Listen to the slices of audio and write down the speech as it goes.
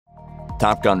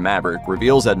Top Gun Maverick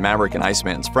reveals that Maverick and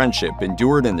Iceman's friendship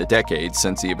endured in the decades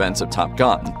since the events of Top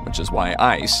Gun, which is why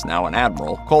Ice, now an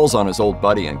admiral, calls on his old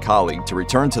buddy and colleague to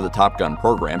return to the Top Gun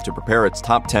program to prepare its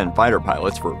top 10 fighter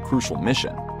pilots for a crucial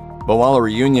mission. But while a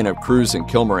reunion of Cruise and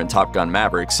Kilmer in Top Gun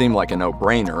Maverick seemed like a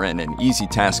no-brainer and an easy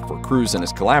task for Cruise and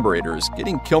his collaborators,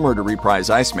 getting Kilmer to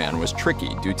reprise Iceman was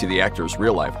tricky due to the actor's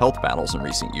real-life health battles in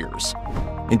recent years.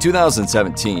 In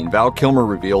 2017, Val Kilmer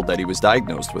revealed that he was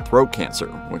diagnosed with throat cancer,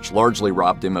 which largely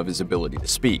robbed him of his ability to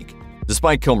speak.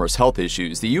 Despite Kilmer's health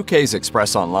issues, the UK's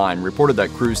Express Online reported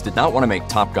that Cruise did not want to make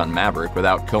Top Gun Maverick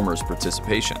without Kilmer's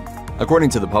participation. According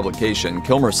to the publication,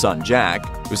 Kilmer's son Jack,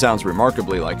 who sounds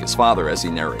remarkably like his father as he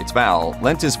narrates Val,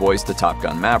 lent his voice to Top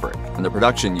Gun Maverick, and the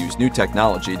production used new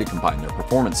technology to combine their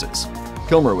performances.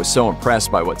 Kilmer was so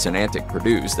impressed by what Synantic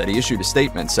produced that he issued a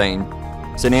statement saying,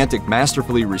 "Synantic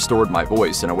masterfully restored my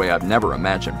voice in a way I've never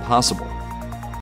imagined possible.